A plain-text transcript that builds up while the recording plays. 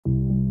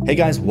Hey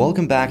guys,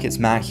 welcome back, it's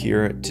Matt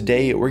here.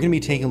 Today we're going to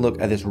be taking a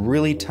look at this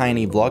really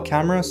tiny vlog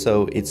camera.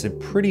 So it's a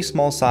pretty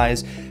small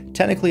size,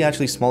 technically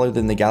actually smaller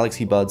than the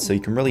Galaxy Buds, so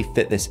you can really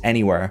fit this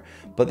anywhere.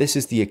 But this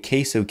is the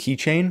Akaso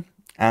keychain,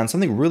 and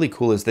something really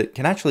cool is that it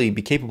can actually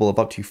be capable of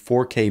up to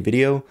 4K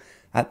video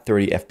at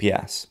 30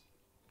 FPS.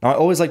 Now I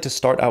always like to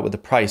start out with the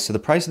price. So the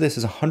price of this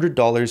is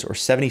 $100 or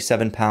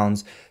 77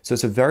 pounds. So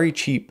it's a very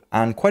cheap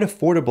and quite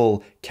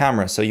affordable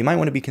camera. So you might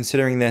want to be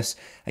considering this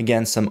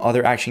against some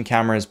other action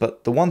cameras.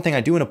 But the one thing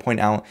I do want to point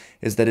out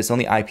is that it's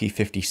only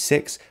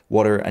IP56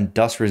 water and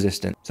dust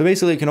resistant. So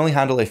basically it can only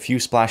handle a few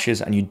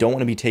splashes, and you don't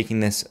want to be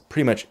taking this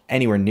pretty much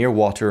anywhere near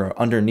water or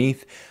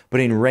underneath. But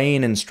in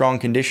rain and strong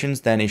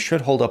conditions, then it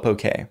should hold up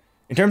okay.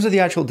 In terms of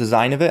the actual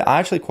design of it, I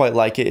actually quite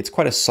like it. It's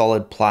quite a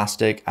solid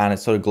plastic and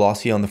it's sort of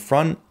glossy on the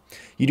front.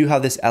 You do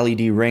have this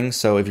LED ring,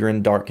 so if you're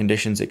in dark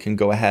conditions, it can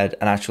go ahead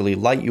and actually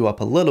light you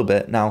up a little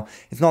bit. Now,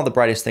 it's not the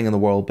brightest thing in the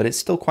world, but it's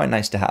still quite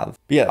nice to have.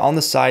 But yeah, on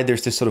the side,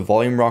 there's this sort of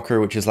volume rocker,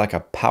 which is like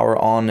a power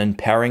on and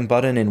pairing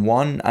button in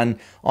one. And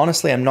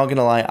honestly, I'm not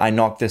gonna lie, I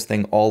knock this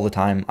thing all the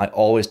time. I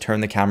always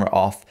turn the camera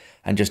off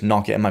and just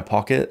knock it in my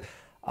pocket.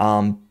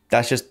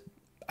 That's just,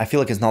 I feel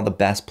like it's not the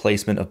best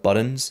placement of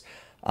buttons.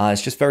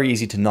 It's just very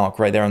easy to knock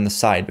right there on the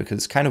side because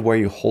it's kind of where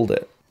you hold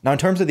it. Now, in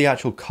terms of the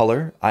actual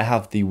color, I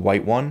have the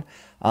white one.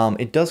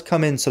 It does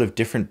come in sort of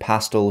different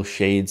pastel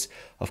shades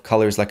of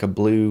colors, like a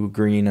blue,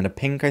 green, and a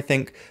pink, I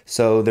think.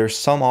 So there's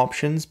some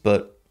options,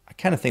 but I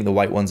kind of think the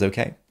white one's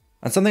okay.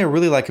 And something I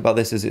really like about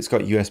this is it's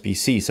got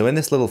USB-C. So in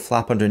this little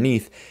flap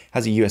underneath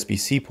has a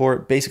USB-C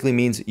port. Basically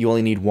means you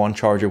only need one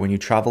charger when you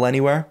travel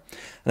anywhere.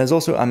 And there's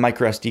also a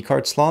micro SD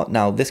card slot.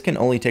 Now this can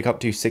only take up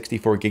to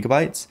 64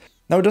 gigabytes.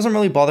 Now it doesn't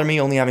really bother me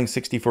only having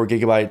 64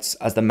 gigabytes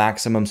as the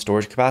maximum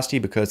storage capacity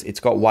because it's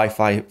got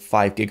Wi-Fi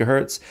 5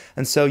 gigahertz.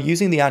 And so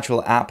using the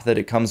actual app that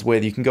it comes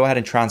with, you can go ahead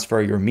and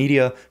transfer your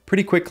media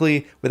pretty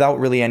quickly without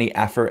really any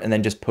effort, and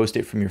then just post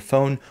it from your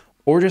phone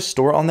or just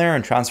store it on there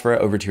and transfer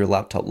it over to your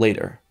laptop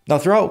later. Now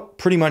throughout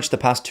pretty much the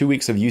past 2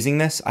 weeks of using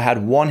this, I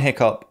had one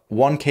hiccup,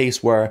 one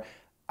case where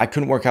I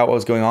couldn't work out what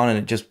was going on and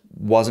it just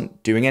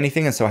wasn't doing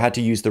anything. And so I had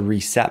to use the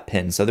reset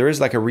pin. So there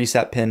is like a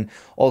reset pin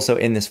also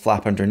in this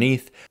flap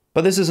underneath.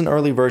 But this is an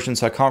early version,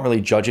 so I can't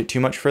really judge it too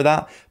much for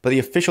that. But the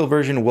official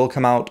version will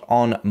come out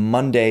on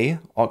Monday,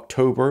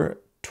 October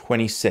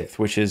 26th,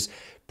 which is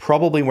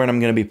probably when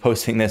I'm going to be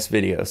posting this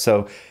video.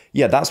 So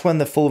yeah, that's when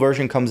the full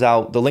version comes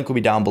out. The link will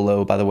be down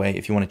below, by the way,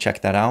 if you want to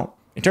check that out.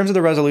 In terms of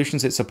the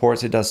resolutions it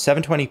supports, it does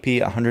 720p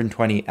at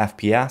 120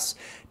 FPS,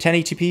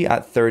 1080p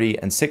at 30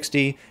 and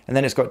 60, and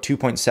then it's got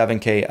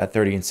 2.7K at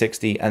 30 and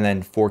 60, and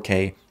then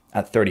 4K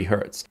at 30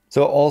 Hz.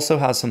 So it also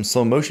has some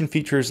slow motion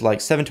features like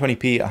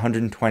 720p at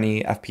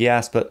 120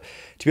 FPS, but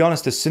to be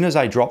honest, as soon as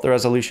I dropped the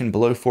resolution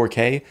below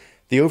 4K,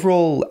 the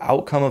overall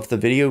outcome of the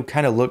video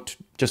kind of looked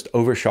just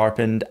over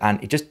sharpened,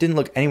 and it just didn't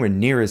look anywhere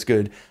near as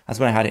good as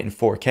when I had it in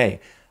 4K.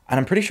 And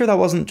I'm pretty sure that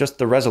wasn't just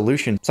the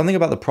resolution. Something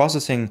about the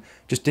processing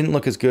just didn't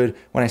look as good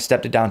when I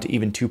stepped it down to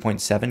even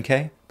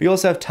 2.7K. But you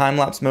also have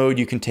time-lapse mode.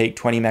 You can take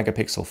 20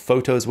 megapixel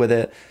photos with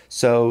it.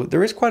 So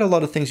there is quite a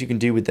lot of things you can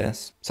do with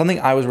this. Something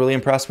I was really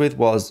impressed with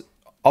was,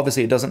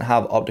 obviously it doesn't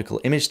have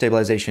optical image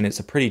stabilization. It's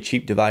a pretty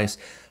cheap device,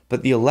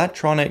 but the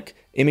electronic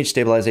image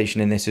stabilization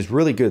in this is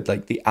really good.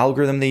 Like the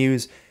algorithm they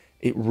use,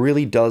 it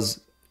really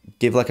does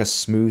give like a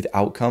smooth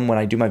outcome when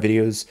I do my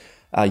videos.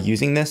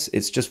 Using this,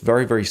 it's just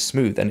very, very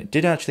smooth, and it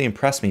did actually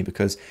impress me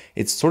because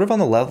it's sort of on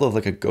the level of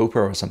like a GoPro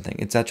or something.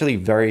 It's actually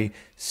very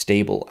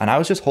stable, and I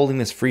was just holding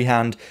this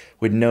freehand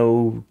with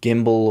no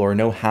gimbal or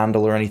no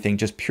handle or anything,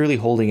 just purely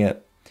holding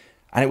it,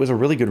 and it was a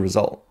really good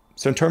result.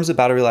 So in terms of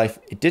battery life,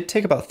 it did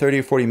take about 30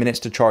 or 40 minutes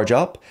to charge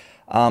up,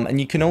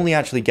 and you can only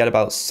actually get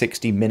about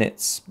 60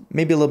 minutes,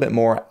 maybe a little bit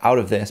more out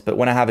of this, but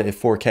when I have it at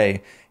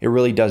 4K, it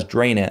really does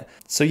drain it.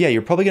 So yeah,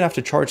 you're probably gonna have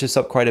to charge this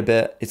up quite a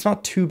bit. It's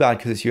not too bad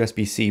because it's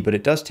USB-C, but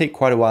it does take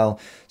quite a while,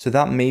 so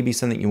that may be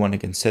something you want to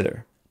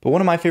consider. But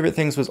one of my favorite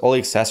things was all the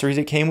accessories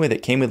it came with.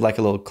 It came with like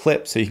a little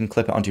clip so you can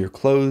clip it onto your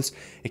clothes.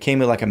 It came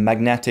with like a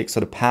magnetic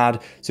sort of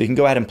pad, so you can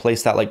go ahead and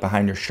place that like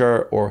behind your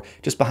shirt or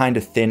just behind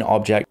a thin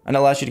object, and it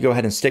allows you to go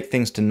ahead and stick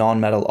things to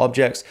non-metal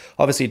objects.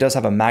 Obviously it does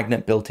have a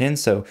magnet built in,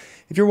 so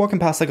if you're walking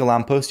past like a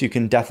lamppost, you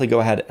can definitely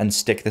go ahead and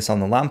stick this on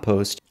the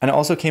lamppost. And it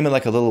also came with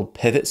like a little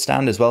pivot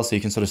stand as well, so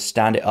you can sort of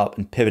stand it up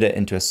and pivot it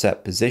into a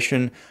set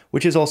position,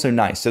 which is also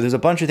nice. So there's a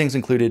bunch of things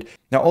included.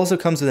 Now it also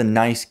comes with a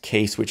nice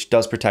case which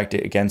does protect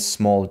it against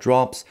small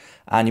drops,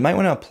 and you might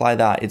want to apply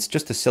that. It's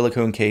just a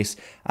silicone case,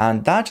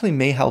 and that actually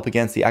may help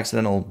against the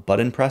accidental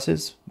button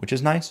presses, which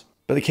is nice.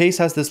 But the case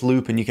has this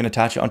loop and you can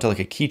attach it onto like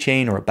a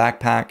keychain or a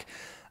backpack.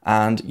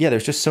 And yeah,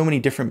 there's just so many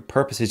different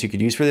purposes you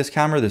could use for this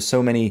camera. There's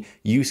so many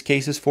use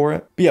cases for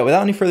it. But yeah,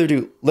 without any further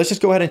ado, let's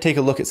just go ahead and take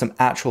a look at some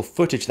actual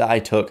footage that I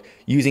took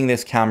using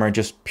this camera,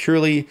 just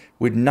purely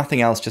with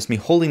nothing else, just me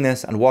holding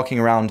this and walking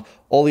around.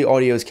 All the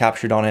audio is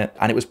captured on it,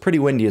 and it was pretty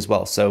windy as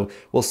well. So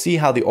we'll see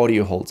how the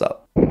audio holds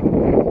up.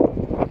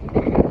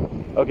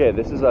 Okay,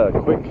 this is a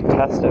quick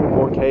test at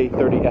 4K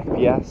 30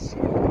 FPS.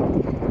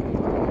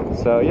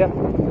 So yeah,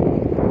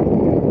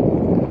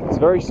 it's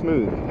very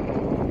smooth.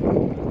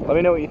 Let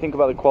me know what you think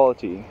about the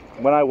quality.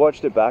 When I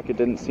watched it back, it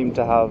didn't seem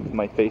to have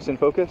my face in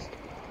focus.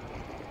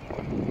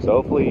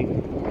 So hopefully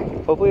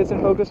it's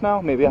in focus now.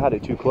 Maybe I had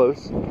it too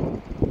close.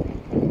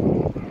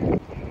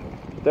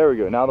 There we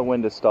go, now the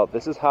wind has stopped.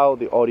 This is how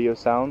the audio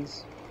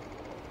sounds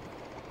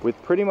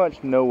with pretty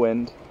much no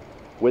wind,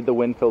 with the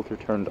wind filter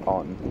turned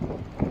on.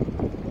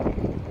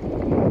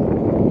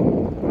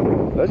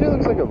 It actually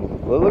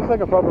looks like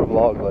a proper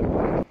vlog.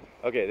 Like,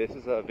 okay, this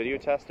is a video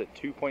test at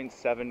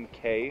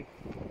 2.7K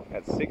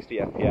at 60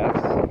 FPS.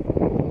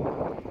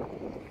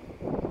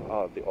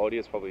 Oh, the audio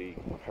is probably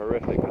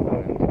horrific at the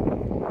end.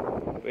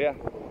 But yeah,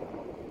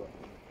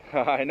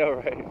 I know,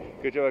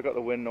 right? Good job I got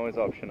the wind noise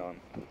option on.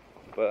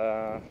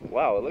 But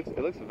wow, it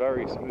looks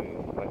very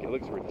smooth. Like, it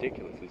looks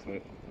ridiculously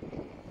smooth.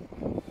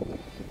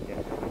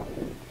 Yeah.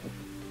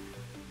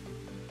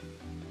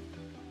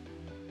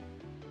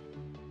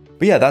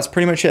 But yeah, that's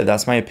pretty much it.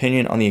 That's my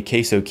opinion on the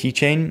Akaso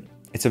keychain.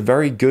 It's a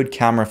very good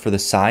camera for the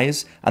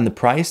size and the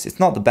price. It's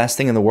not the best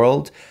thing in the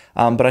world,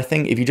 but I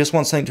think if you just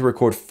want something to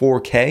record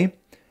 4K,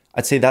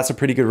 I'd say that's a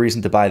pretty good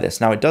reason to buy this.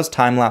 Now, it does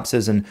time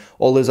lapses and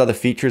all those other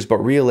features, but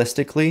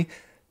realistically,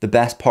 the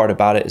best part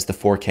about it is the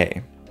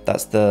 4K.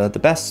 That's the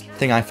best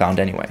thing I found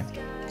anyway.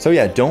 So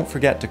yeah, don't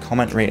forget to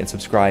comment, rate, and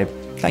subscribe.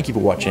 Thank you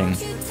for watching.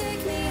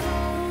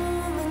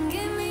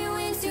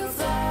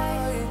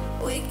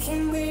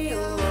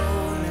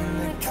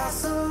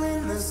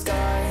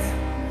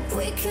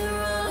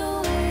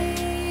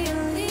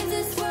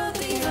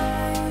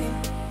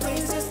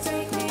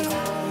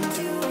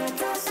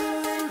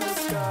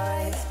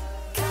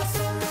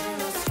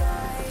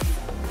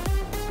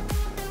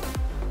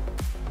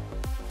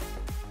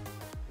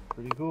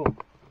 Pretty cool.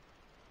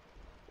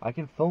 I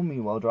can film me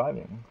while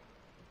driving.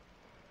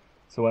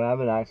 So when I have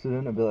an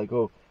accident, I'll be like,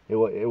 oh, it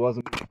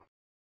wasn't